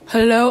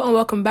Hello and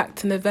welcome back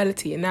to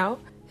Novelty. Now,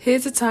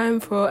 here's the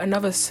time for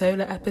another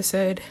solo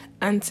episode,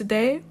 and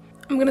today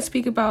I'm going to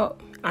speak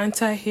about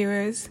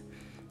anti-heroes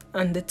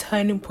and the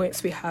turning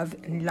points we have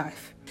in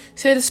life.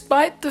 So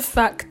despite the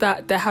fact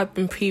that there have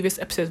been previous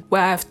episodes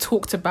where I've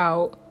talked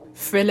about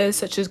thrillers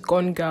such as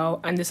Gone Girl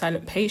and The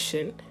Silent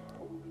Patient,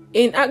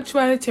 in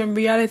actuality and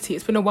reality,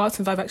 it's been a while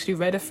since I've actually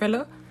read a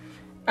thriller,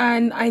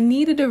 and I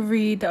needed a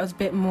read that was a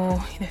bit more,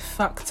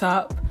 fucked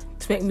up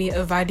to make me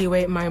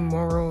evaluate my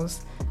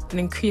morals and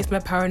increase my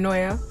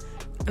paranoia,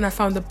 and I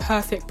found the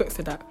perfect book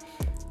for that.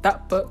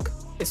 That book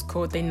is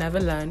called They Never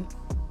Learn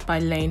by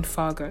Lane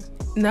Fargo.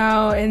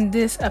 Now, in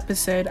this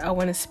episode, I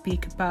want to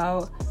speak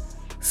about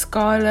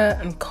Scarlett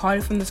and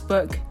Carly from this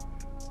book,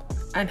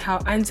 and how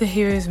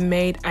anti-heroes are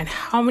made and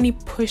how many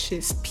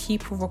pushes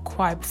people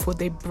require before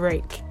they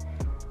break.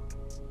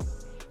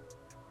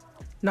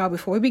 Now,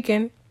 before we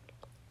begin,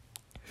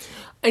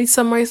 I need to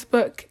summarize the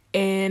book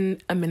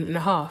in a minute and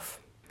a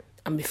half.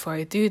 And before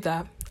I do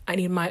that, I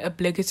need my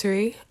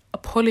obligatory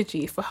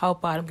apology for how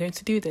bad I'm going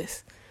to do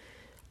this.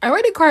 I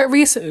read it quite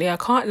recently, I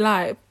can't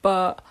lie,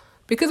 but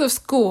because of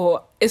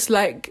school, it's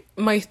like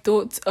my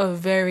thoughts are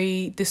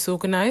very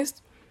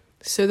disorganized.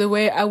 So the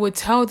way I would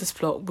tell this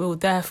plot will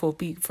therefore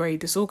be very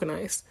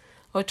disorganized.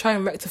 I'll try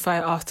and rectify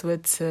it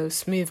afterwards to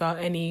smooth out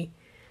any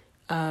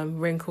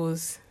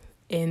wrinkles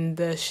in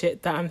the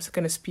shit that I'm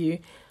going to spew.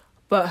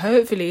 But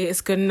hopefully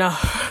it's good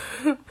enough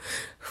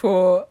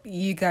for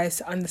you guys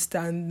to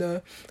understand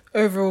the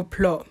overall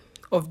plot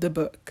of the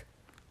book.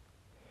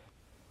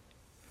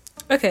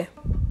 Okay.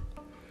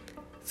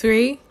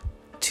 3,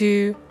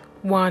 2,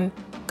 1,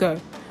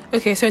 go.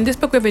 Okay, so in this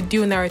book we have a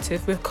dual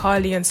narrative with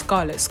Carly and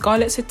Scarlett.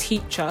 Scarlett's a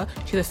teacher.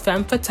 She's a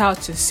femme fatale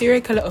to a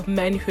serial killer of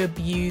men who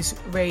abuse,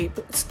 rape,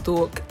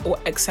 stalk, or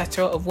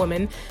etc. of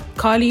women.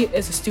 Carly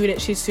is a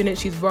student. She's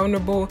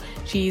vulnerable.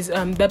 She's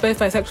they're both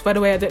bisexual, by the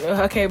way. I don't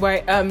know. Okay,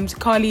 right.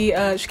 Carly,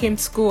 she came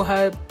to school.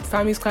 Her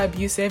family's quite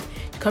abusive.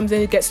 She comes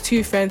in and gets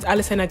two friends,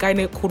 Alison and a guy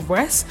named called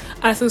Wes.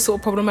 Alison's sort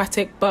of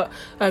problematic, but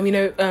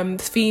the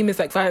theme is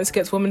like violence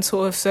against women,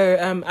 sort of. So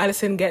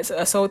Alison gets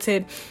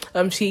assaulted.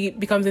 She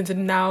becomes into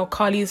now.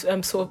 Carly's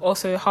sort of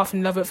also half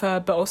in love with her,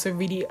 but also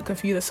really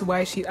confused as to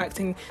why she's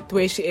acting the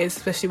way she is,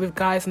 especially with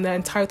guys and their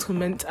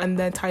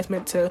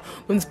entitlement to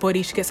women's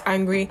body. She gets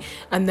angry,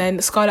 and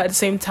then Scarlett at the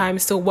same time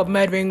is still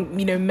murdering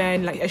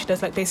men, like she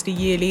does like basically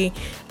yearly,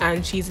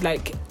 and she's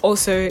like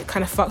also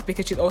kind of fucked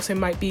because she also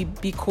might be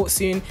caught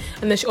soon.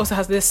 And then she also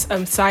has this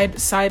side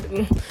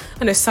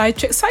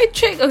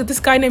chick, this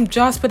guy named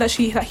Jasper that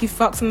he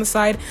fucks on the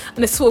side,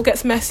 and it sort of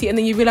gets messy, and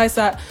then you realise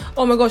that,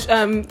 oh my gosh,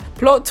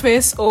 plot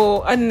twist,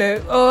 or I don't know,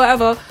 or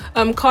whatever,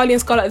 Carly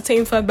and Scarlett at the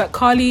same time, but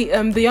Carly,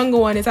 the younger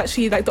one, is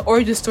actually like the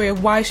origin story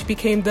of why she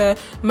became the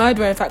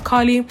murderer. In fact,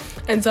 Carly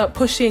ends up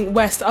pushing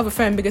Wes, the other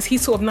friend, because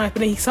he's sort of nice, but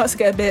then he starts to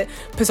get a bit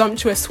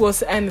presumptuous towards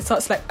the end and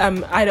starts to like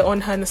either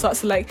on her and starts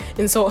to like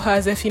insult her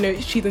as if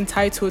she's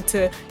entitled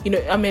to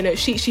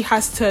she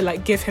has to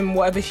like give him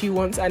whatever she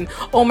wants. And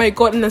oh my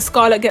god, and then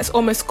Scarlett gets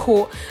almost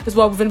caught as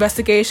well with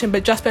investigation,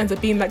 but Jasper ends up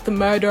being like the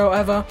murderer or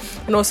whatever,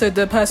 and also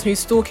the person who's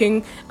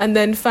stalking. And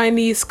then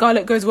finally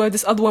Scarlett goes with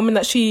this other woman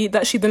that she's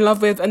in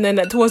love with, and then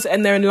towards the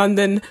end they're in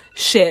London.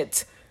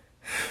 Shit,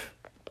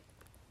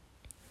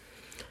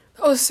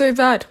 that was so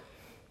bad.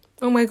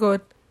 Oh my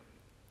god.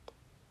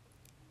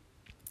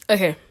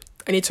 Okay,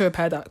 I need to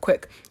repair that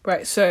quick.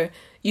 Right, so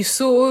you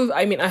sort of,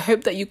 I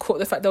hope that you caught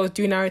the fact that was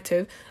due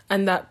narrative,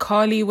 and that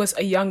Carly was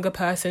a younger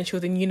person. She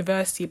was in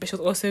university, but she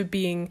was also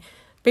being,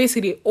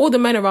 basically, all the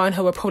men around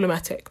her were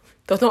problematic.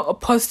 There was not a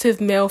positive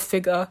male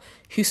figure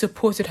who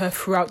supported her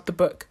throughout the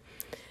book.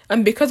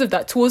 And because of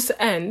that, towards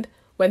the end,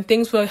 when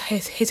things were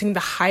hitting the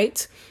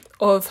height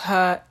of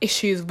her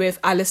issues with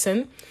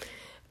Alison,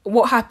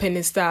 what happened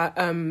is that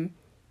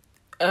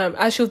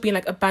as she was being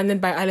like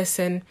abandoned by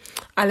Alison's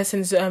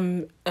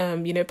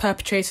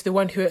perpetrator, the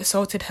one who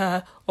assaulted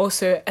her,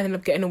 also ended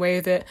up getting away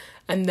with it.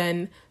 And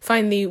then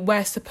finally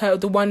Wes,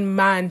 the one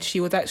man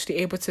she was actually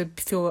able to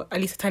feel at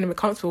least a tiny bit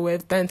comfortable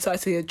with, then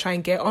started to try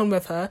and get on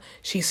with her.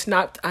 She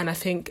snapped, and I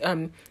think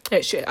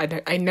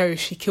I know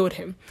she killed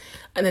him.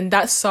 And then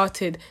that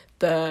started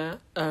the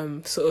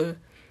sort of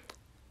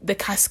the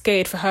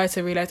cascade for her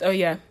to realise, oh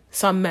yeah,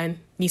 some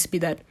men needs to be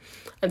dead.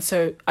 And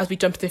so as we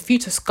jump to the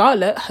future,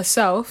 Scarlett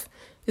herself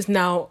is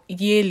now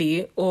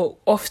yearly or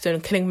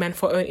often killing men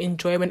for her own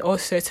enjoyment,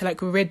 also to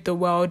like rid the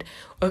world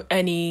of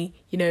any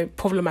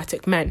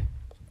problematic men.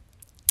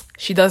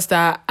 She does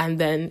that, and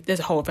then there's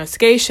a whole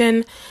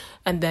investigation,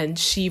 and then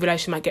she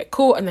realizes she might get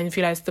caught, and then you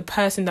realize the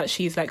person that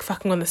she's like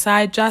fucking on the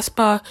side,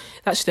 Jasper,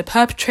 that's the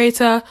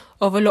perpetrator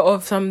of a lot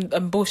of some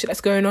bullshit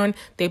that's going on.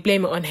 They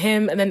blame it on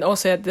him. And then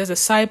also there's a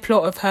side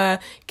plot of her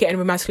getting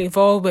romantically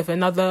involved with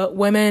another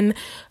woman,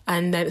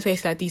 and then it's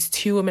basically like these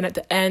two women at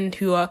the end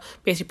who are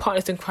basically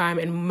partners in crime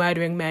and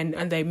murdering men,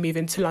 and they move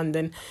into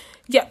London.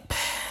 Yep,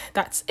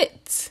 that's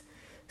it.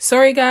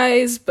 Sorry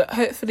guys, but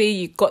hopefully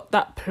you got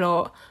that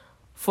plot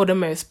for the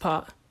most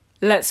part.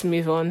 Let's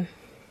move on.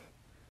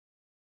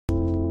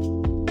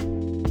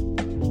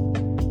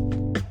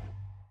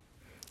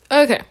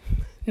 Okay,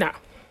 now,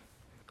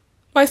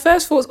 My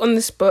first thoughts on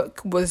this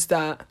book was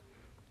that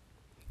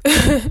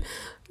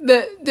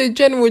the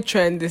general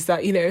trend is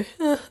that,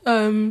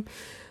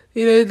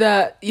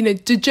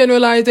 the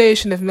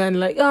generalization of men,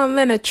 like, oh,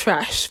 men are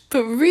trash.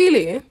 But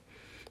really,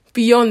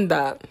 beyond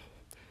that,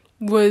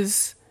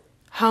 was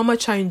how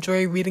much I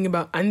enjoy reading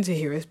about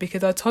anti-heroes,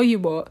 because I'll tell you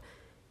what,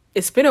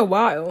 it's been a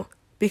while,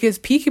 because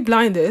Peaky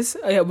Blinders,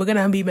 we're going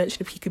to be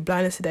mentioning Peaky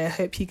Blinders today. I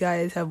hope you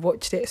guys have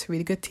watched it. It's a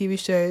really good TV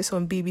show. It's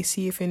on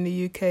BBC if you're in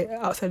the UK.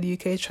 Outside the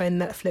UK, try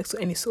Netflix or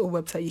any sort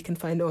of website you can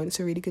find it on. It's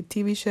a really good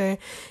TV show.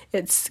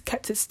 It's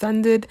kept its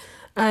standard,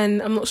 and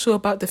I'm not sure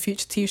about the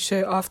future TV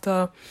show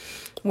after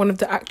one of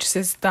the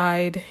actresses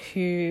died,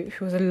 who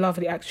was a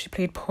lovely actress. She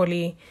played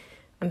Polly.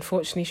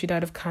 Unfortunately, she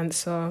died of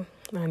cancer,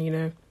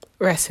 and,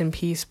 rest in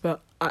peace.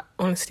 But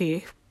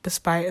honestly,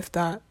 despite of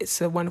that, it's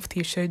a wonderful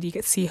TV show. You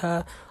get to see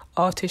her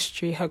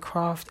artistry, her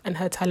craft, and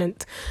her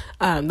talent.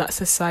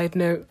 That's a side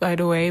note, by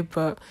the way,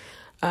 but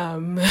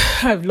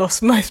I've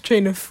lost my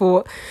train of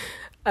thought.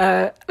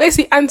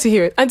 Basically,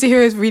 Anti-Hero.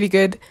 Anti-Hero is really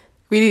good,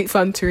 really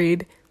fun to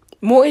read.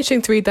 More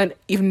interesting to read than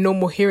even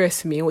normal heroes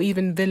to me, or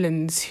even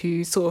villains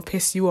who sort of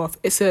piss you off.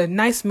 It's a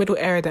nice middle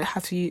area that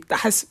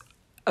has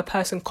a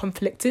person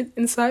conflicted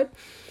inside,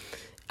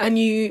 and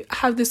you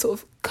have this sort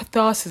of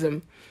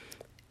catharsis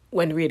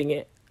when reading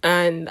it.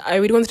 And I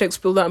really wanted to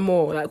explore that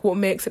more, like what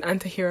makes an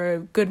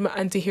anti-hero good,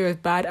 anti-heroes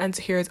bad,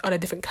 anti-heroes, are there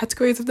different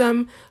categories of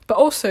them, but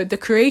also the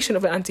creation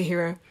of an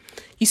anti-hero.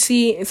 You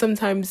see in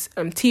sometimes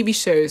TV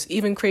shows,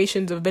 even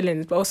creations of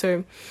villains, but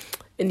also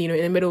in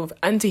the middle of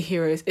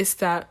anti-heroes, it's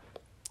that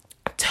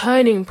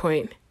turning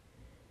point,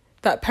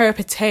 that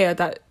peripeteia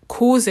that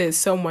causes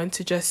someone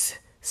to just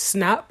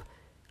snap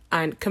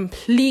and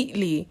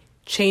completely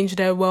change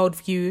their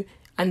worldview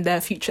and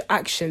their future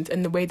actions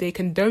and the way they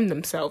condone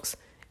themselves.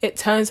 It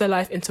turns their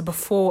life into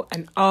before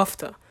and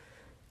after.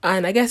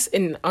 And I guess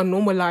in our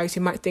normal lives,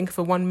 you might think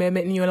of one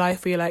moment in your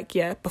life where you're like,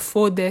 yeah,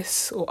 before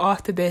this or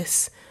after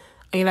this.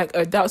 And you're like,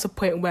 oh, that was a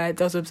point where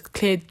there was a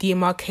clear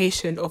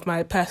demarcation of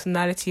my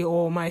personality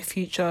or my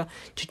future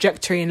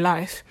trajectory in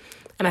life.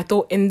 And I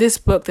thought in this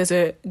book, there's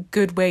a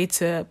good way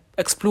to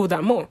explore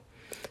that more.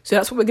 So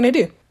that's what we're going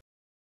to do.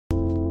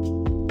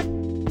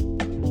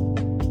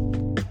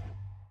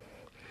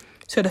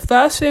 So the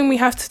first thing we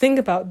have to think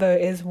about, though,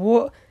 is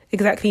what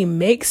exactly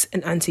makes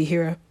an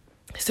anti-hero.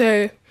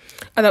 So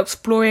I was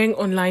exploring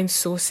online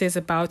sources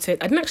about it.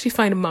 I didn't actually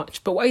find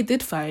much, but what I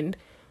did find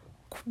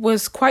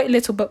was quite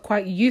little but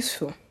quite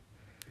useful.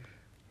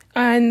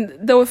 And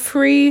there were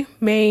 3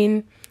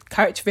 main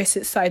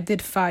characteristics that I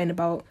did find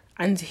about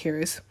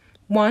anti-heroes.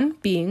 One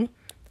being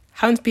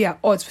having to be at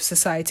odds with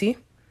society.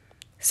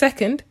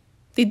 Second,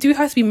 they do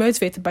have to be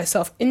motivated by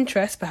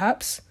self-interest,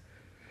 perhaps.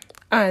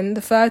 And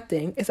the third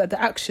thing is that the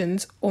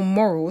actions or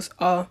morals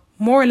are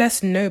more or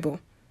less noble.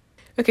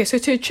 Okay, so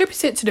to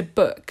attribute it to the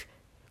book,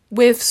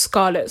 with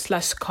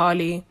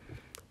Scarlet/Carly,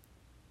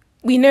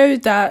 we know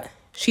that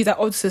she's at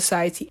odds with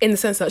society in the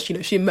sense that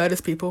she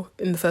murders people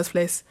in the first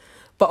place,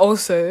 but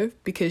also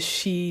because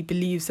she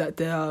believes that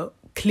there are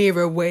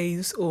clearer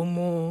ways or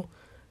more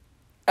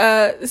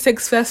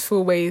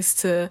successful ways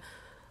to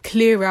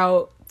clear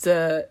out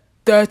the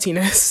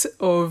dirtiness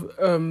of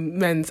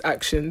men's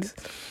actions.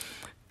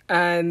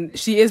 And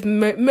she is,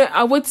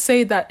 I would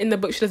say that in the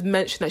book she does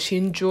mention that she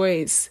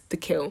enjoys the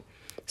kill.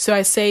 So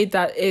I say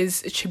that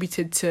is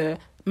attributed to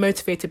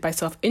motivated by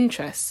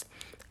self-interest.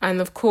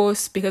 And of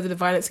course, because of the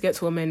violence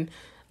against women,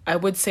 I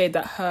would say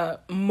that her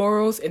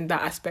morals in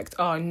that aspect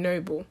are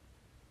noble.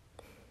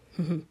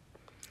 Because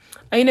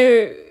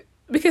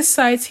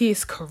society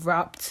is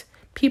corrupt,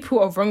 people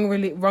are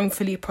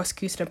wrongfully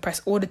prosecuted and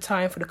oppressed all the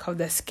time for the color of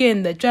their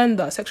skin, their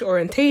gender, sexual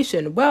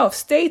orientation, wealth,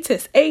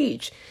 status,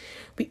 age.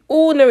 We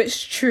all know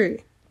it's true.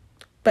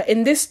 But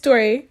in this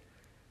story,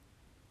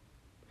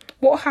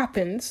 what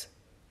happens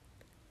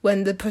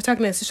when the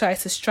protagonist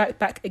tries to strike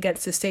back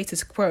against the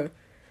status quo?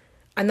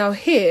 And now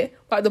here,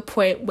 we're at the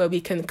point where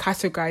we can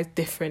categorize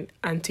different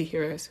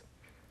anti-heroes.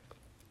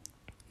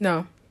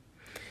 Now,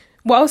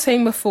 what I was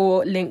saying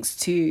before links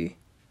to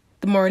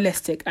the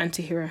moralistic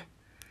anti-hero.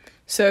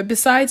 So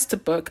besides the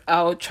book,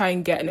 I'll try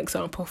and get an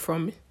example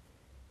from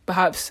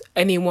perhaps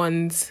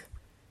anyone's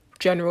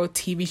general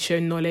TV show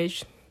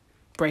knowledge.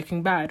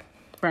 Breaking Bad.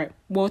 Right,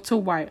 Walter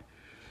White.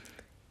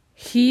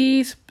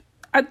 He's,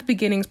 at the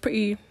beginning,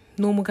 pretty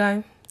normal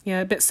guy.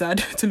 Yeah, a bit sad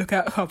to look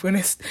at, I'll be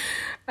honest.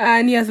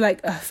 And he has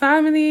like a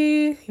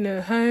family,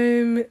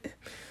 home.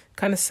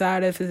 Kind of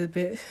sad if he's a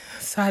bit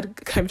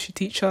sad chemistry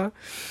teacher.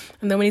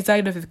 And then when he's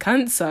diagnosed with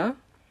cancer,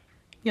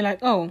 you're like,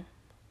 oh,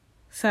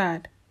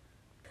 sad.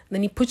 And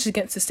then he pushes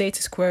against the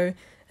status quo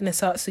and then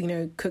starts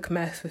to, cook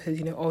meth with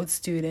his, old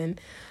student.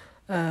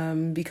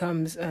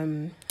 Becomes,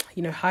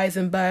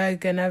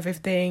 Heisenberg and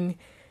everything.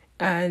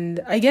 And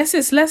I guess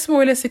it's less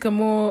moralistic and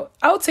more,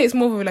 I would say it's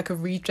more of like a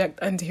reject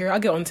anti-hero. I'll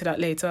get onto that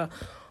later.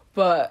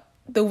 But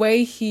the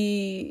way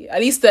at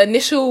least the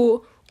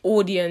initial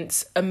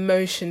audience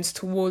emotions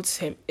towards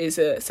him is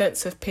a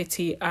sense of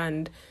pity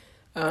and,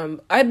 I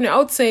don't know, I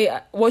would say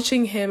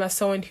watching him as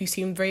someone who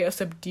seemed very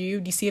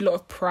subdued, you see a lot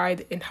of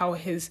pride in how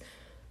his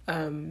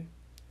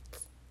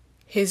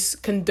his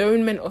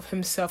condonement of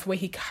himself, the way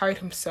he carried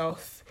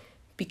himself,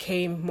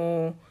 became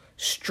more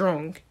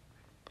strong.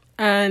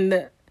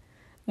 And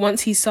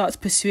once he starts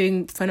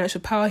pursuing financial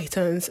power, he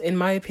turns, in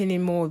my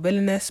opinion, more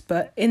villainous.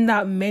 But in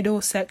that middle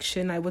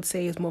section, I would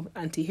say he's more of an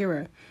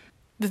anti-hero.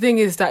 The thing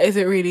is, that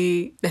isn't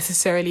really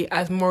necessarily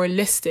as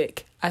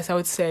moralistic as I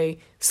would say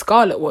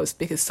Scarlet was,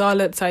 because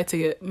Scarlet decided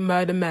to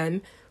murder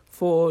men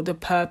for the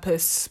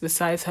purpose,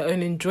 besides her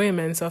own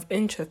enjoyment,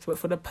 self-interest, but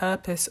for the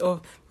purpose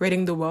of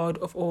ridding the world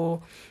of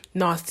all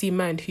nasty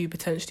men who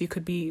potentially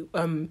could be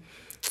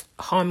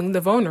harming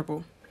the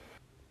vulnerable.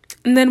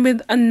 And then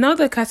with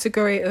another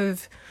category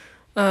of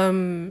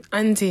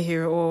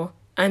anti-hero or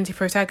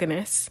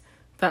anti-protagonists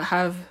that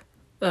have,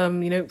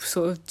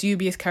 sort of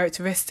dubious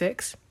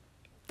characteristics,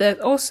 there's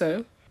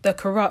also the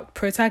corrupt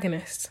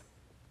protagonist.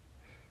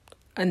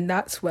 And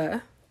that's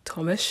where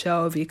Thomas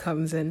Shelby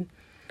comes in.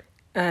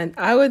 And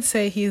I would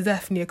say he's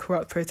definitely a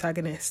corrupt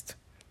protagonist,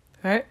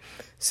 right?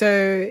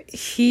 So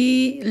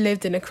he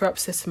lived in a corrupt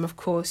system, of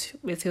course.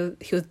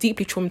 He was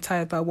deeply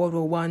traumatized by World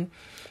War One.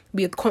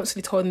 We had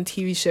constantly told in the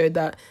TV show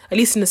that, at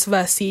least in this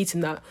first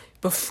season, that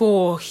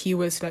before he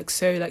was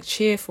so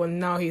cheerful, and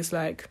now he's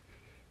like,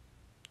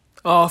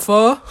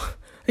 Arthur,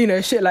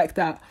 shit like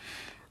that.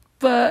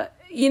 But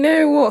you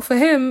know what? For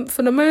him,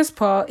 for the most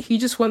part, he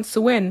just wants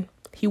to win.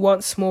 He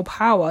wants more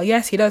power.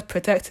 Yes, he does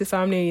protect his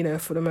family,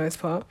 for the most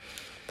part.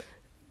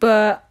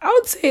 But I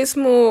would say it's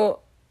more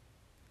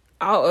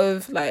out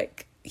of,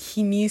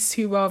 he needs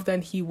to rather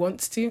than he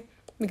wants to.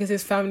 Because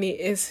his family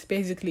is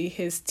basically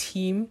his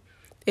team.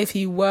 If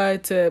he were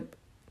to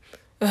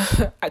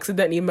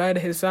accidentally murder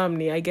his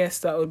family, I guess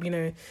that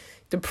would,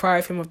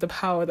 deprive him of the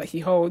power that he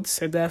holds.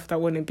 So therefore,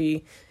 that wouldn't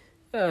be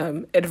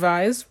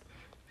advised.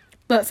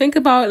 But think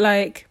about,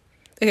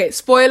 okay,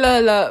 spoiler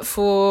alert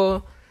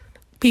for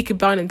Peaky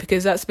Blinders,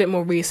 because that's a bit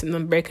more recent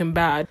than Breaking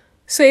Bad.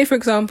 Say, for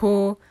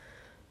example,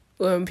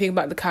 thinking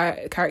about the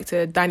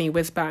character Danny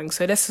Whizbang.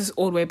 So this is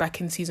all the way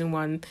back in season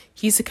 1.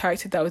 He's a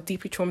character that was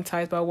deeply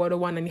traumatized by World War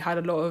One, and he had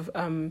a lot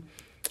of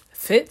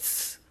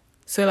fits.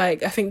 So I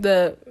think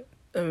the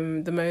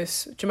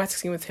most dramatic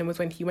scene with him was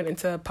when he went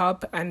into a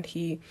pub and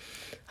he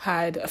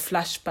had a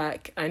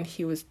flashback, and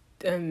he was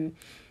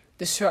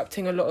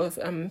disrupting a lot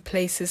of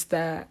places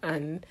there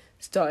and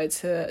started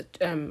to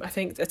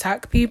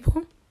attack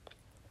people.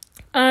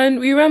 And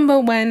we remember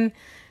when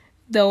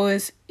there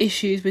was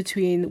issues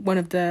between one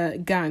of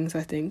the gangs,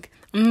 I think.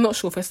 I'm not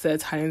sure if it's the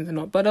Italians or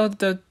not, but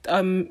the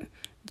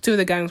two of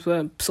the gangs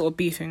were sort of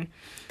beefing.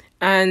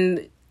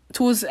 And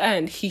towards the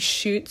end, he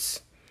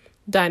shoots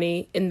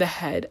Danny in the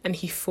head and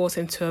he falls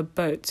into a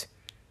boat.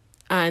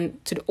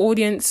 And to the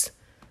audience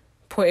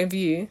point of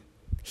view,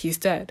 he's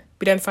dead.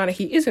 We then find out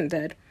he isn't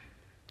dead.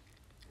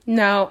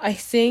 Now, I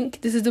think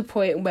this is the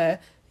point where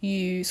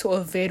you sort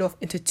of veered off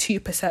into two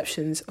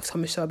perceptions of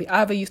Thomas Shelby.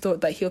 Either you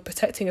thought that he was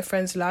protecting a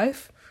friend's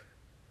life,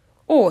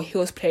 or he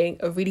was playing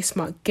a really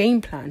smart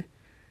game plan.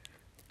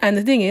 And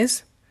the thing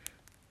is,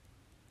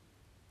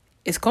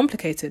 it's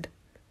complicated.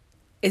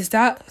 Is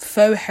that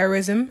faux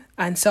heroism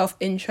and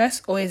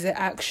self-interest, or is it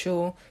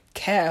actual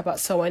care about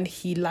someone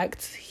he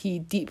liked, he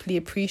deeply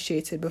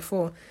appreciated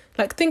before?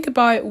 Think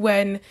about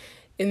when,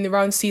 in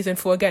around season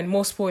 4, again,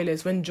 more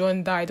spoilers, when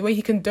John died, the way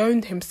he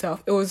condoned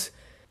himself, it was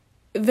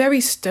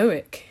very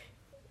stoic,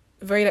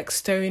 very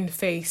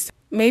stone-faced.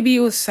 Maybe it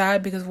was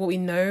sad because of what we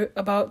know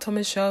about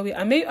Thomas Shelby.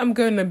 I'm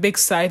going on a big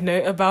side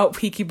note about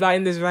Peaky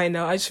Blinders right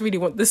now. I just really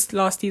want this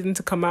last season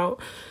to come out.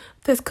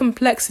 There's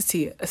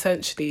complexity,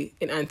 essentially,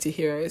 in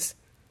anti-heroes.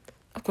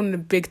 I've gone on a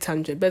big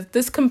tangent, but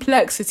there's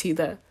complexity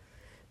there.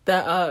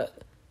 There are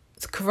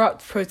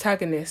corrupt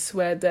protagonists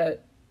where they're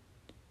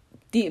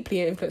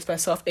deeply influenced by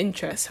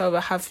self-interest,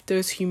 however, have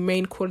those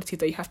humane qualities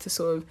that you have to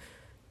sort of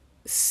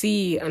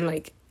see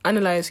and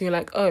analyze, and you're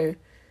like, oh,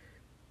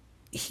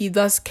 he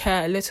does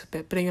care a little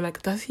bit, but then you're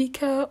like, does he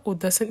care or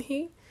doesn't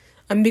he?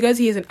 And because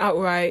he is an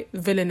outright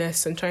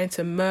villainous and trying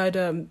to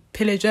murder and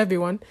pillage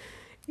everyone,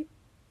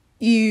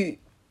 you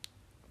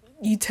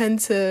tend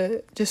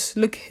to just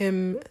look at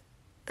him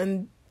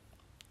and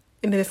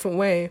in a different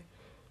way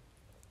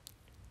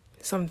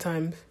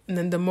sometimes. And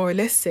then the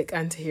moralistic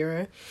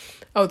anti-hero,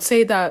 I would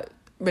say that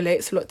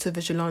relates a lot to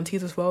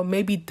vigilantes as well.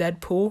 Maybe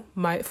Deadpool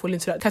might fall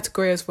into that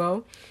category as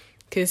well,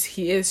 because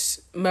he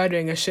is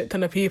murdering a shit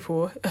ton of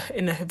people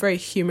in a very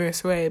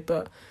humorous way,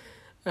 but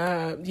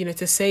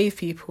to save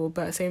people.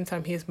 But at the same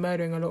time, he is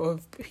murdering a lot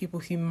of people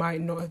who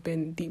might not have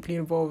been deeply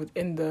involved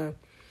in the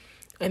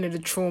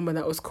trauma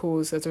that was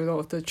caused as a result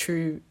of the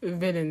true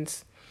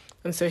villains.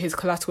 And so his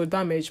collateral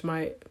damage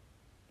might,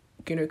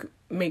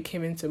 make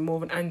him into more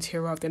of an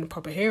anti-hero rather than a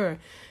proper hero.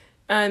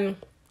 And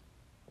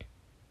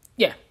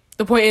yeah,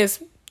 the point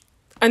is,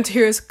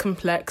 anti-heroes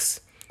complex.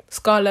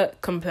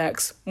 Scarlet,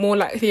 complex. More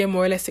likely a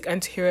moralistic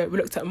anti-hero. We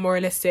looked at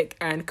moralistic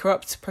and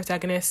corrupt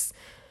protagonists.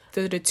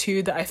 Those are the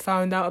two that I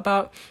found out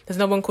about. There's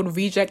another one called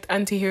reject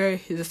anti-hero,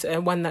 who's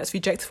one that's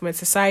rejected from a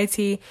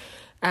society.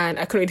 And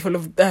I couldn't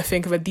really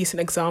think of a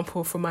decent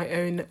example from my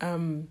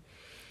own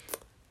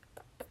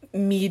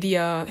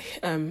media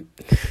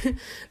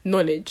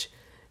knowledge.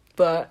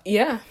 But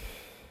yeah,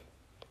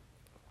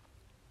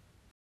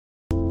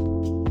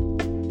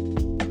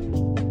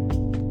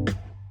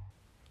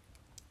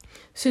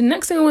 So the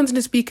next thing I wanted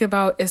to speak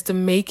about is the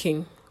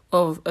making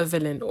of a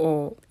villain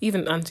or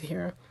even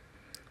anti-hero.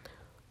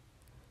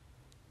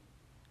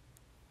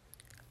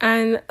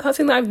 And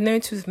something that I've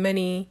noticed with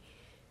many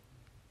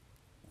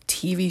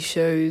TV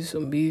shows or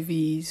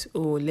movies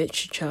or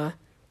literature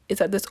is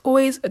that there's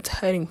always a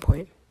turning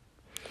point.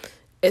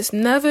 It's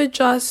never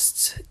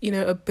just,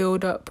 a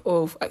build-up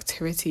of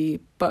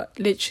activity, but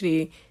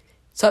literally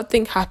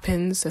something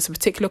happens, there's a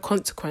particular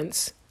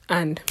consequence,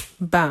 and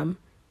bam,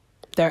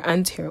 they're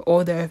anti-hero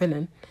or they're a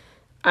villain.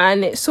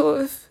 And it sort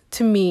of,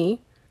 to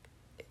me,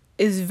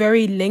 is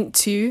very linked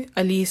to,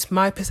 at least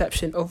my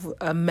perception of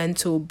a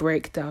mental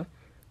breakdown.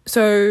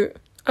 So,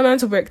 a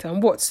mental breakdown,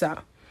 what's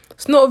that?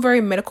 It's not a very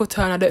medical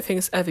term. I don't think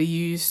it's ever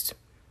used,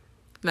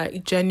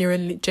 like,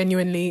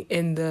 genuinely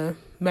in the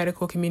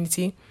medical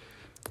community.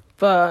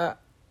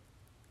 But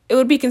it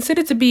would be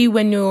considered to be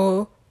when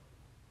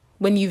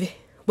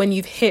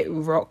you've hit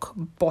rock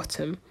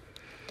bottom.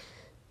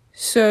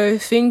 So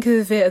think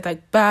of it as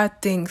like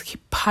bad things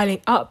keep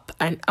piling up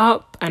and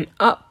up and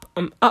up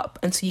and up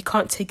until you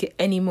can't take it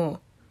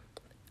anymore.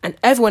 And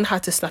everyone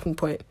has a snapping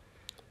point.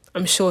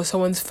 I'm sure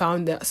someone's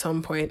found it at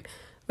some point.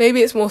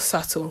 Maybe it's more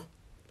subtle.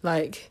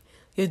 Like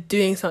you're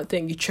doing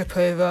something, you trip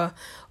over,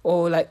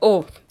 or like,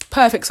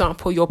 perfect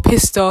example, you're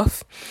pissed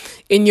off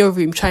in your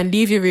room, try and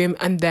leave your room,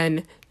 and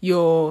then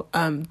your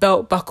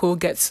belt buckle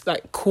gets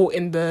like caught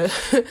in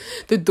the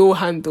the door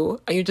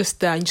handle, and you're just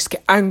there and you just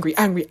get angry,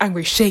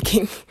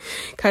 shaking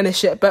kind of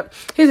shit. But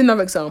here's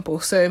another example.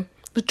 So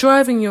you're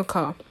driving your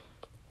car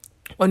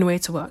on the way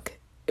to work,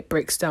 it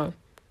breaks down.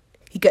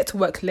 You get to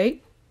work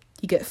late,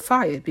 you get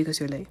fired because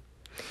you're late.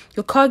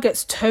 Your car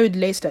gets towed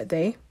later that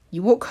day.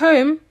 You walk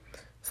home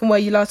from where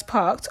you last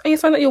parked, and you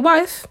find that your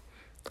wife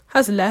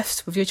has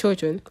left with your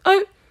children.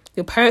 Oh,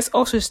 your parents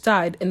also just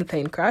died in the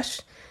plane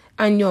crash,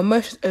 and your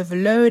emotions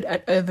overload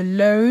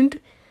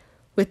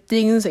with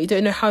things that you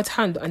don't know how to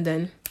handle, and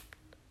then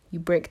you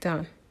break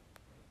down.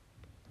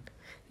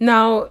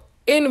 Now,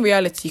 in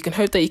reality, you can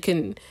hope that you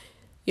can,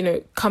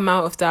 come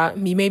out of that.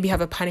 You maybe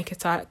have a panic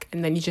attack,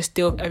 and then you just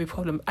deal with every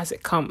problem as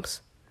it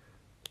comes.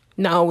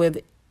 Now, with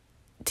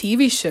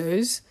TV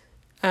shows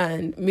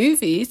and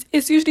movies,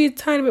 it's usually a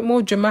tiny bit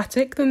more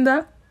dramatic than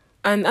that.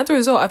 And as a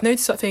result, I've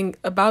noticed something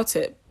about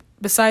it.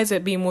 Besides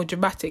it being more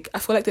dramatic, I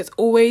feel like there's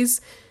always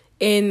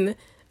in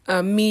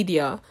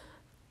media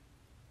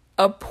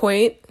a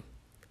point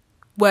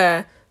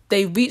where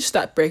they reach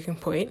that breaking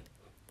point.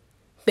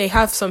 They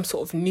have some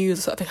sort of news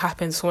or something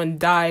happens, someone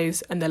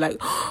dies, and they're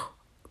like,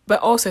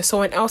 but also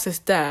someone else is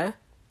there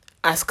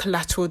as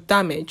collateral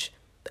damage.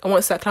 And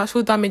once that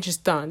collateral damage is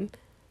done,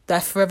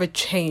 they're forever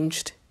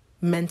changed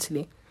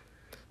mentally.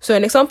 So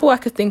an example I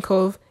could think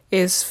of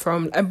is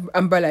from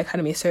Umbrella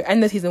Academy. So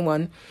end of season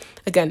 1,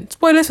 again,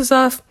 spoilers for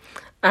stuff,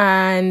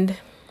 and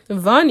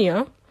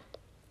Vanya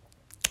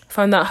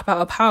found out about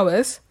her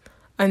powers,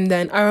 and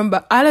then I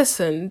remember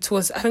Allison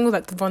one of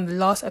the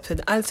last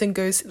episode, Allison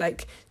goes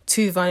like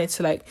to Vanya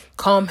to like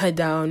calm her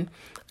down,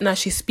 and as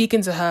she's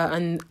speaking to her,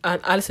 and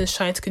Allison's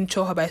trying to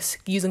control her by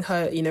using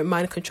her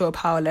mind control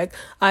power, like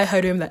I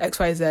heard him like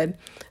XYZ.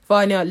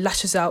 Vanya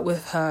lashes out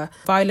with her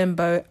violin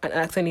bow and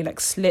accidentally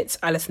like slits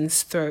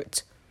Allison's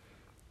throat.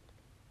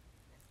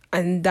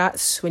 And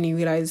that's when you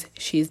realise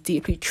she is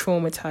deeply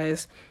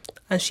traumatised,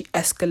 and she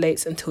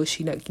escalates until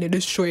she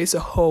destroys the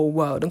whole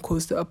world and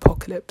causes the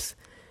apocalypse.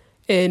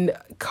 In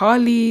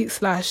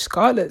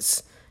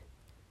Carly/Scarlett's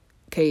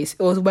case,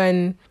 it was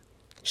when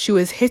she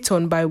was hit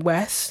on by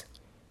Wes.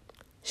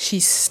 She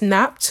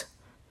snapped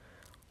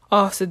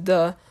after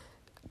the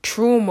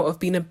trauma of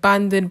being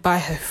abandoned by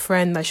her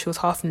friend that she was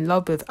half in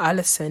love with,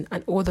 Allison,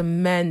 and all the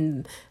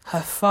men, her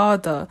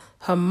father,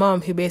 her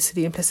mum, who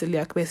basically implicitly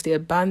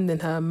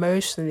abandoned her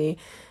emotionally,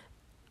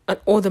 and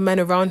all the men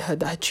around her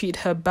that had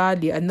treated her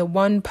badly, and the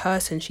one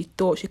person she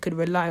thought she could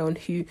rely on,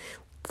 who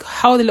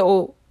held a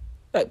little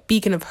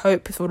beacon of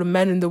hope for the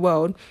men in the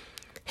world,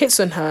 hits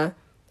on her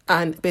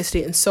and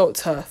basically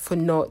insults her for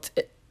not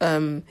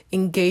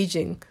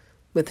engaging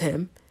with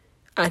him,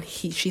 and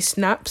she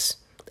snaps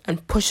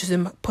and pushes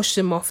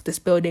him off this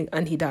building,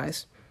 and he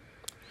dies.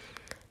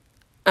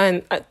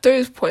 And at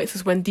those points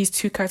is when these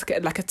two characters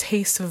get like a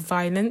taste of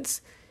violence,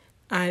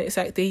 and it's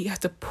like they have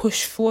to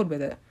push forward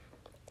with it.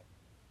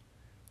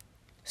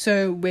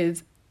 So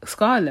with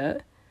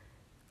Scarlett,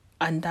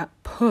 and that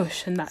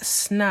push and that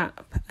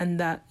snap and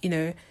that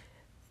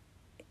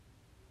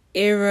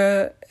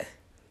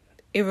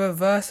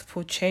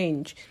irreversible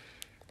change,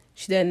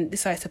 she then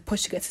decides to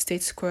push against the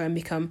status quo and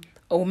become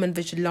a woman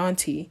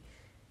vigilante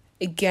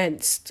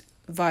against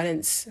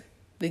violence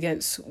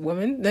against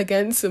women,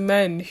 against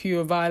men who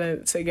are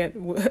violent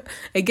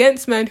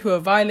against men who are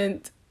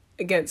violent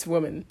against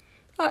women.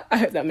 I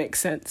hope that makes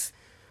sense.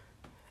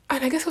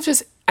 And I guess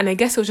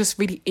it was just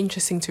really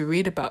interesting to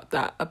read about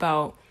that,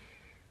 about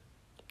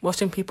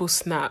watching people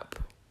snap.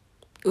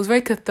 It was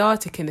very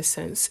cathartic in a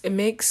sense. It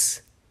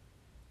makes,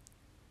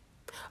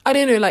 I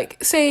don't know,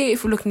 like, say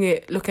if we're looking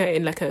at it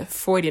in like a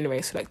Freudian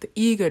way, so like the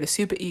ego, the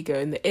super ego,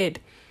 and the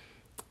id.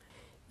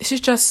 This is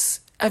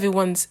just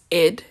everyone's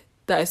id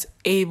that is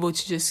able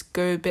to just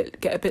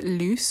get a bit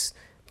loose,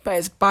 but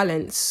it's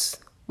balanced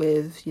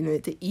with, you know,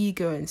 the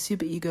ego and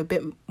super ego a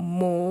bit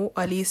more,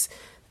 or at least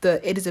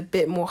it is a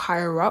bit more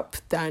higher up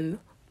than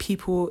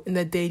people in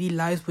their daily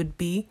lives would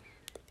be.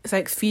 It's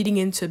like feeding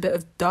into a bit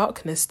of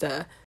darkness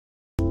there.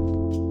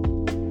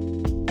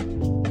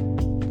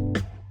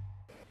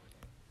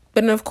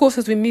 But then, of course,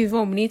 as we move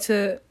on, we need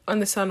to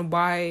understand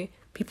why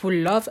people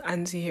love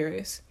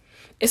anti-heroes.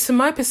 It's to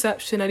my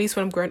perception, at least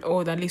when I'm growing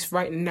older, at least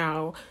right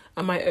now,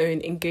 and my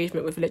own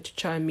engagement with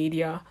literature and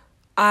media,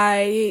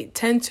 I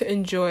tend to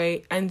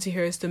enjoy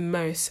anti-heroes the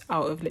most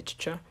out of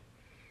literature.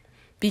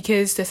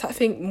 Because there's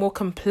something more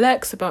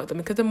complex about them.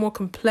 Because they're more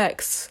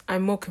complex,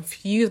 I'm more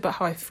confused about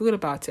how I feel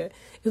about it.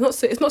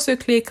 It's not so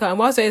clear-cut. And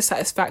whilst there is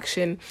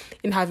satisfaction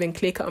in having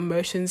clear-cut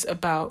emotions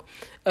about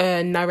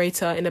a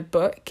narrator in a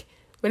book,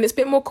 when it's a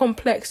bit more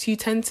complex, you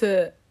tend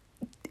to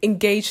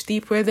engage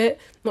deeper with it,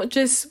 not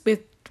just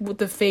with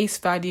the face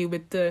value,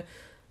 with the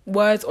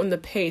words on the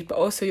page, but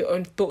also your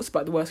own thoughts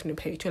about the words on the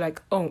page. You're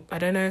like, oh, I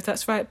don't know if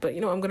that's right, but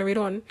you know, I'm going to read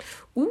on.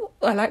 Ooh,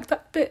 I like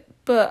that bit,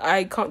 but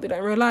I can't do that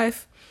in real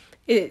life.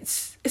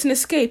 It's an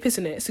escape,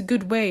 isn't it? It's a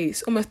good way.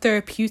 It's almost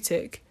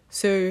therapeutic.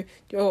 So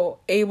you're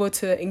able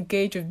to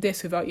engage with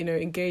this without, you know,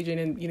 engaging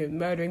in, you know,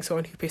 murdering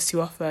someone who pissed you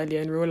off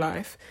earlier in real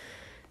life.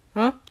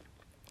 Huh?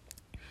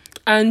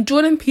 And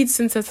Jordan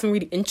Peterson said something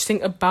really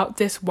interesting about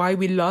this, why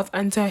we love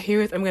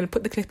anti-heroes. I'm going to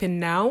put the clip in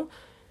now.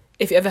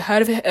 If you ever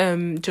heard of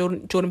it,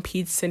 Jordan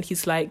Peterson,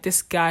 he's like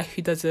this guy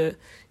who does a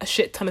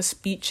shit ton of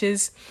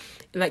speeches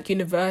in like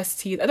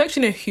universities. I don't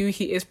actually know who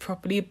he is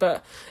properly,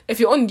 but if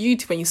you're on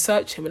YouTube and you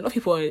search him, a lot of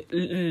people are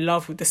in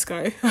love with this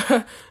guy.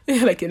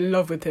 They're like in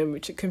love with him,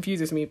 which it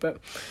confuses me. But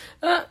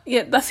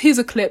yeah, here's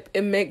a clip.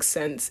 It makes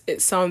sense.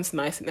 It sounds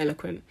nice and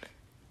eloquent.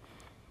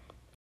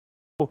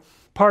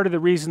 Part of the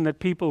reason that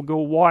people go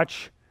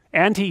watch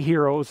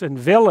anti-heroes and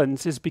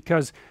villains is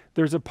because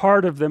there's a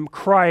part of them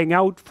crying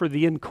out for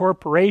the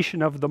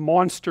incorporation of the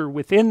monster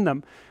within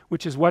them,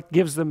 which is what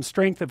gives them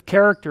strength of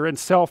character and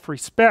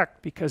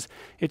self-respect, because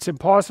it's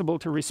impossible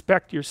to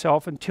respect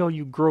yourself until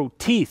you grow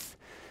teeth.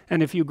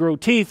 And if you grow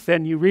teeth,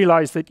 then you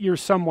realize that you're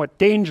somewhat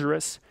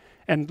dangerous,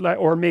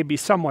 or maybe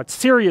somewhat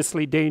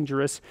seriously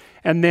dangerous,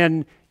 and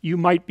then you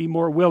might be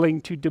more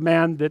willing to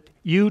demand that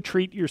you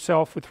treat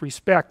yourself with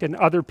respect and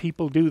other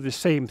people do the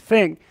same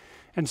thing.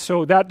 And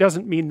so that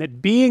doesn't mean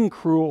that being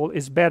cruel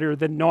is better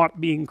than not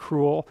being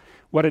cruel.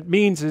 What it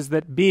means is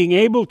that being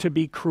able to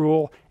be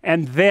cruel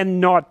and then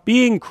not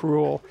being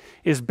cruel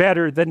is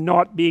better than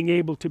not being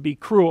able to be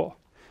cruel.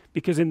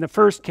 Because in the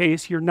first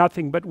case, you're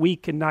nothing but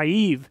weak and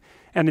naive.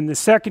 And in the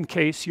second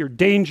case, you're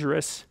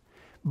dangerous,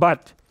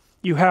 but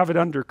you have it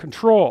under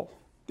control.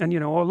 And, you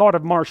know, a lot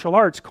of martial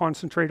arts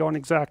concentrate on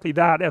exactly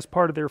that as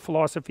part of their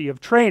philosophy of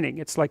training.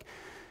 It's like,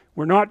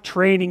 we're not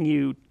training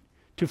you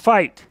to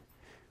fight.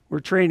 We're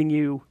training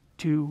you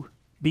to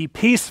be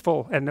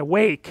peaceful and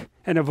awake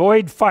and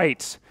avoid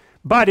fights.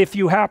 But if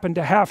you happen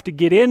to have to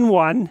get in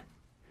one,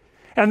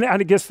 and I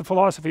guess the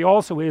philosophy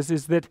also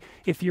is that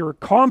if you're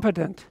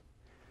competent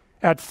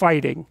at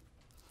fighting,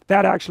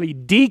 that actually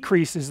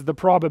decreases the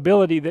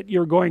probability that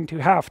you're going to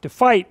have to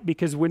fight,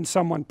 because when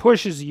someone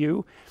pushes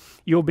you,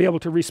 you'll be able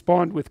to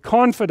respond with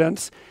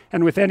confidence,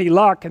 and with any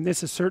luck, and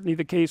this is certainly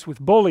the case with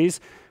bullies,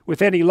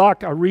 with any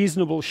luck, a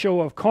reasonable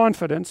show of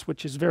confidence,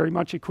 which is very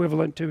much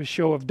equivalent to a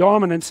show of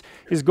dominance,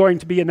 is going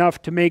to be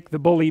enough to make the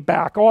bully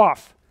back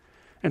off.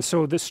 And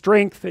so the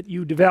strength that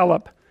you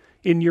develop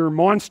in your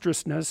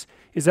monstrousness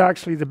is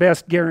actually the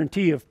best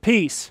guarantee of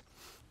peace.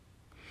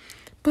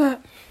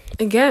 But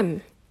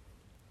again,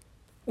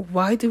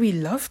 why do we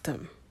love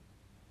them?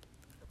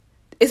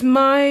 It's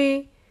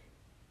my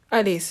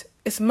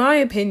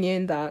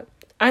opinion that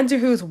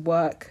anti-heroes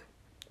work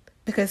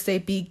because they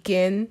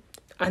begin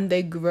and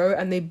they grow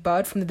and they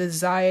bud from the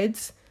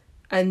desires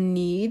and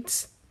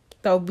needs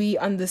that we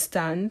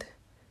understand.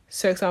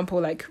 So,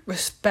 example, like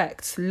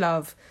respect,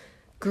 love,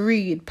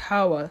 greed,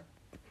 power,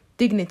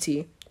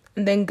 dignity,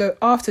 and then go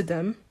after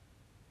them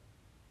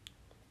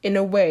in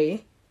a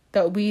way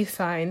that we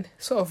find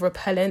sort of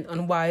repellent,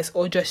 unwise,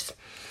 or just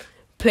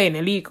plain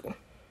illegal.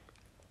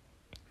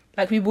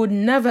 Like, we would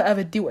never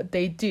ever do what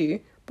they do,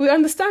 but we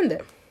understand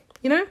it,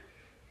 you know?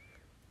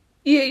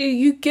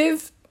 You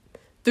give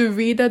the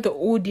reader, the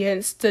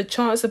audience, the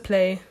chance to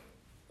play,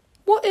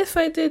 what if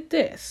I did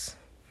this?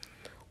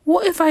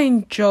 What if I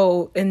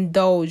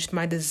indulged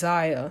my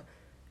desire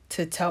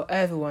to tell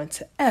everyone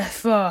to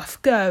F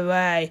off, go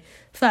away,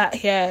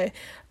 fuck you,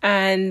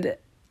 and,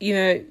 you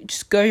know,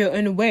 just go your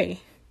own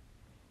way?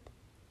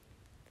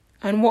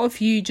 And what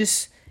if you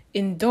just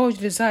indulge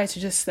the desire to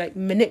just, like,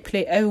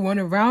 manipulate everyone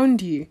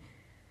around you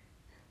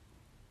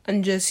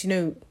and just, you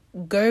know,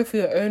 go for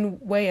your own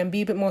way and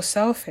be a bit more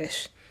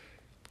selfish?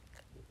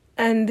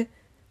 And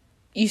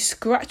you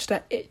scratch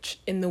that itch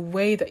in the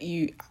way that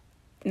you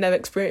never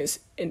experienced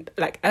in,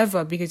 like,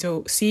 ever, because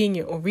you're seeing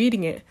it or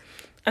reading it.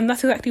 And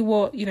that's exactly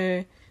what, you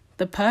know,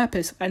 the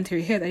purpose of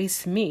anti-hero, at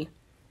least to me.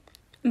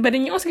 But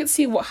then you also get to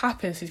see what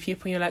happens with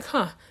people, and you're like,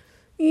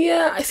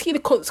 yeah, I see the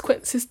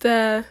consequences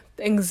there.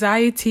 The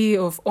anxiety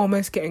of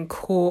almost getting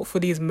caught for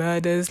these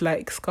murders.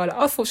 Like Scarlett,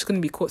 I thought she was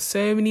going to be caught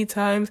so many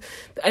times.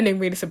 The ending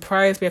really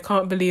surprised me. I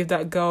can't believe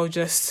that girl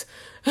just...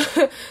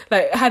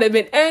 like, had it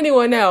been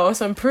anyone else,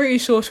 I'm pretty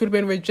sure she would have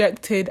been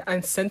rejected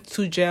and sent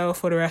to jail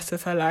for the rest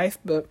of her life.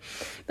 But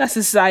that's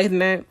a side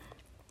note.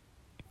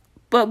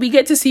 But we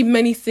get to see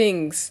many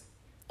things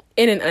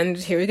in an end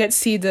here. We get to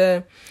see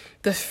the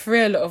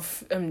thrill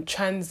of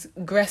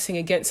transgressing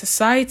against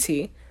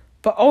society,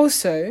 but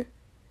also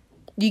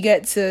you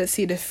get to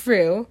see the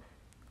thrill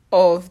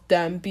of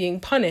them being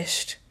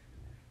punished.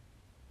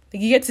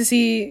 Like, you get to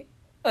see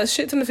a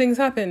shit ton of things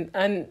happen,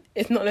 and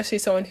it's not necessarily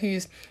someone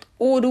who's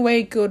all the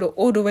way good or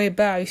all the way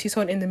bad. You see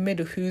someone in the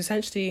middle who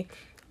essentially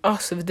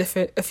asks of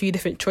a few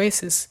different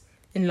choices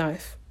in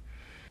life.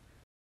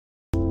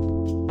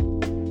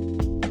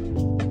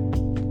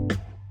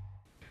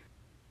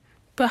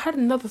 But I had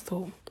another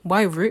thought.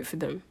 Why root for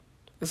them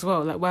as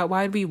well? Like,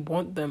 why do we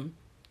want them?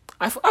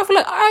 I feel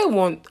like I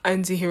want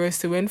anti-heroes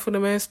to win for the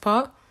most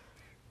part.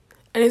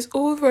 And it's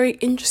all very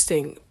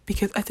interesting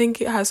because I think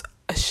it has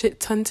a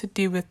shit ton to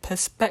do with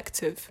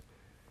perspective.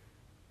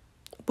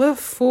 We're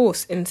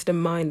forced into the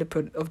mind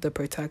of the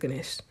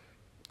protagonist.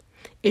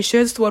 It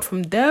shows the world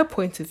from their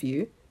point of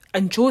view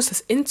and draws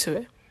us into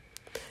it.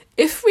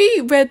 If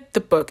we read the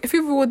book, if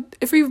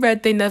we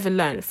read They Never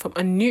Learn from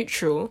a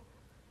neutral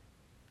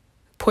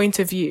point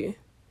of view,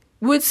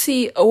 we would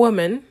see a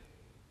woman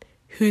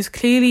who's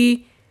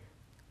clearly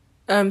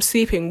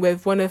sleeping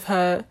with one of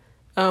her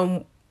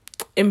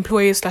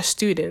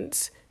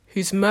employees/students,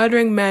 who's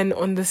murdering men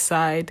on the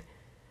side,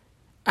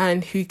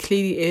 and who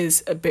clearly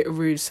is a bit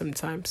rude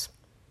sometimes.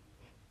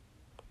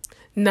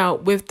 Now,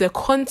 with the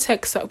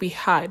context that we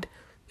had,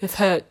 with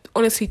her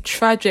honestly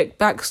tragic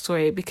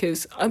backstory,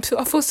 because I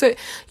feel so,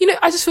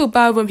 I just feel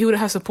bad when people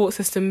don't have support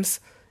systems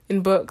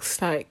in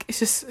books. Like, it's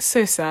just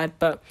so sad.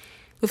 But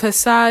with her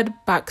sad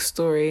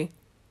backstory,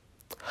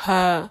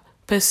 her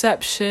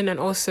perception and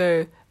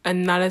also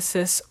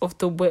analysis of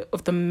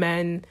the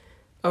men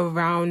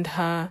around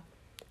her,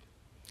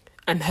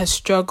 and her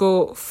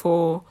struggle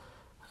for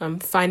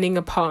finding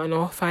a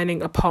partner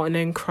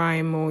in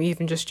crime, or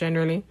even just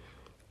generally,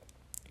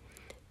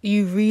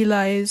 you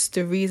realise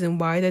the reason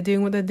why they're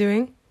doing what they're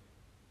doing,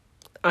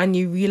 and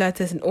you realise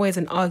there's always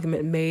an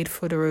argument made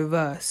for the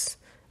reverse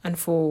and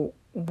for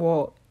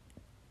what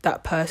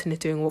that person is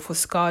doing, what for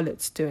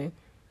Scarlett's doing.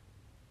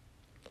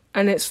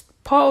 And it's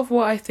part of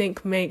what I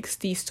think makes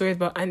these stories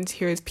about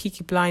anti-heroes,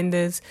 Peaky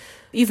Blinders,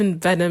 even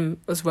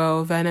Venom as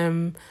well,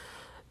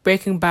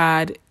 Breaking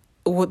Bad.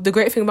 The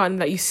great thing about them is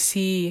that you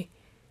see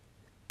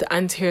the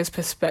anti-hero's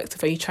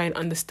perspective and you try and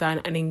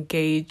understand and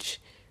engage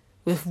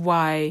with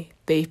why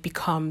they've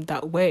become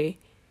that way.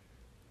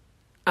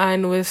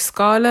 And with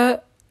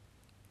Scarlett,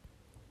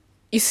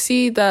 you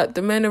see that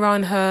the men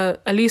around her,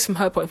 at least from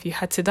her point of view,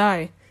 had to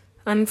die.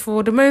 And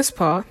for the most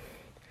part,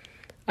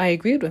 I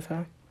agreed with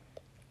her.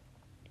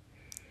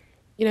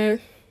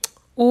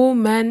 All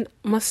men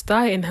must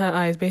die in her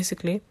eyes,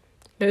 basically.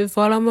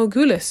 Vala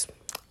Morgulis,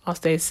 as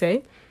they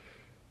say.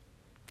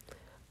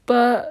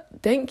 But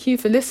thank you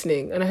for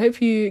listening, and I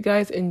hope you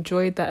guys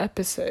enjoyed that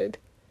episode.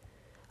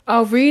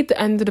 I'll read the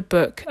end of the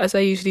book, as I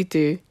usually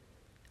do,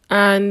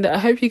 and I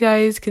hope you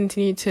guys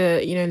continue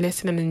to,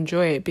 listen and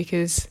enjoy it,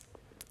 because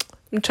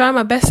I'm trying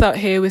my best out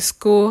here with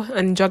school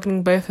and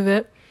juggling both of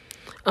it.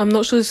 I'm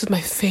not sure this is my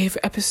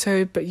favourite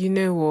episode, but you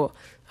know what?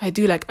 I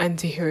do like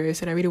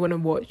anti-heroes, and I really want to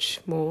watch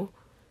more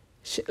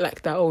shit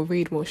like that or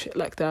read more shit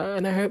like that.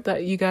 And I hope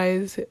that you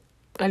guys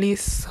at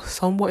least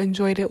somewhat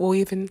enjoyed it, or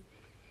even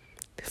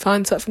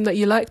found something that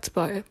you liked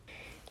about it.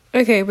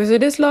 Okay, so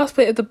this last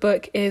bit of the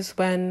book is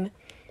when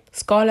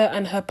Scarlett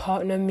and her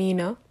partner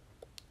Mina,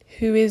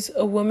 who is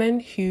a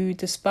woman who,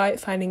 despite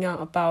finding out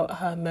about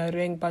her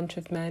murdering a bunch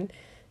of men,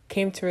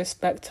 came to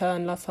respect her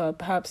and love her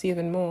perhaps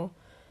even more,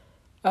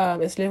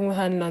 is living with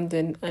her in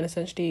London and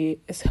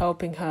essentially is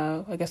helping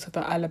her, I guess, with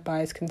her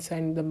alibis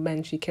concerning the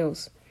men she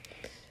kills.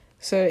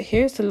 So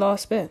here's the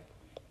last bit.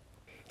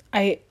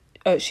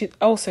 She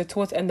also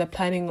towards the end, they're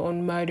planning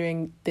on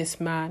murdering this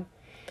man,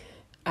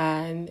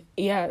 and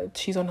yeah,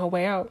 she's on her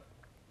way out.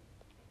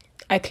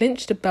 I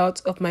clinched the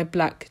belt of my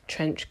black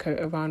trench coat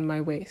around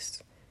my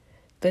waist,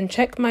 then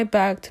checked my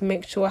bag to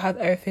make sure I have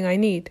everything I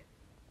need.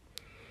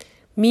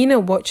 Mina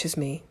watches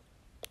me,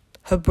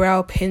 her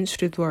brow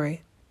pinched with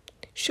worry.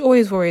 She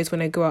always worries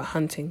when I go out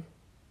hunting.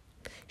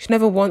 She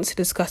never wants to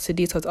discuss the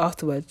details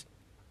afterwards.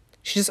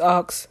 She just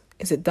asks,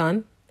 "Is it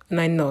done?" And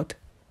I nod,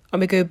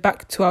 and we go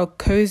back to our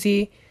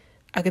cozy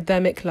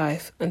academic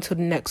life until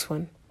the next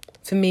one.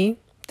 For me,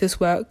 this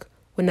work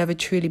will never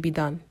truly be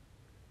done.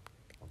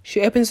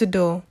 She opens the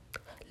door,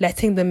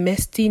 letting the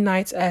misty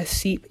night air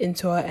seep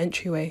into our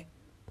entryway.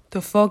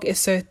 The fog is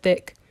so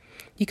thick,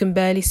 you can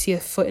barely see a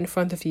foot in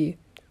front of you.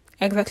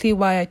 Exactly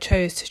why I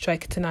chose to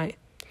strike it tonight.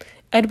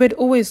 Edward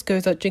always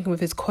goes out drinking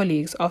with his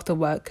colleagues after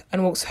work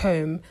and walks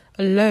home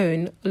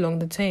alone along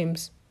the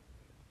Thames.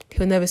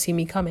 He'll never see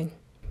me coming.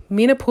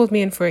 Mina pulls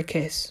me in for a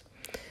kiss.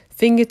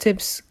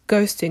 fingertips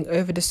ghosting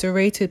over the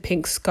serrated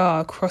pink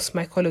scar across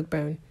my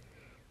collarbone.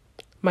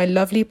 My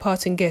lovely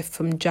parting gift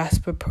from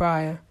Jasper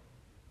Pryor.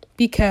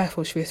 Be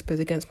careful, she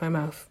whispers against my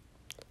mouth.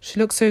 She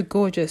looks so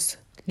gorgeous,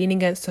 leaning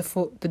against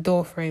the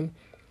door frame.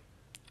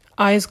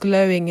 Eyes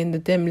glowing in the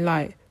dim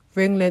light,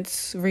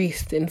 ringlets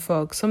wreathed in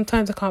fog.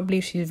 Sometimes I can't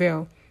believe she's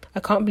real. I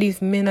can't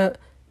believe Mina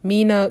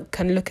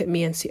can look at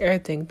me and see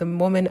everything, the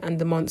woman and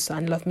the monster,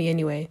 and love me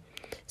anyway.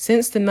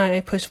 Since the night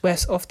I pushed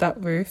Wes off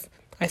that roof,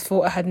 I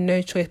thought I had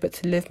no choice but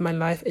to live my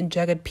life in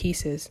jagged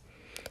pieces.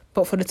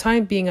 But for the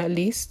time being at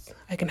least,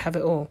 I can have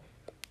it all.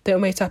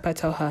 Don't wait up, I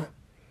tell her.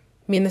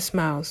 Mina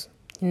smiles.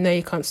 You know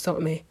you can't stop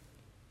me.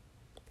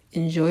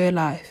 Enjoy your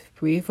life.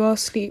 Breathe well,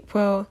 sleep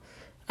well,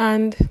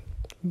 and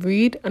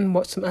read and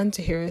watch some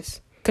anti-heroes.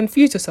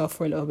 Confuse yourself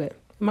for a little bit.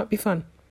 It might be fun.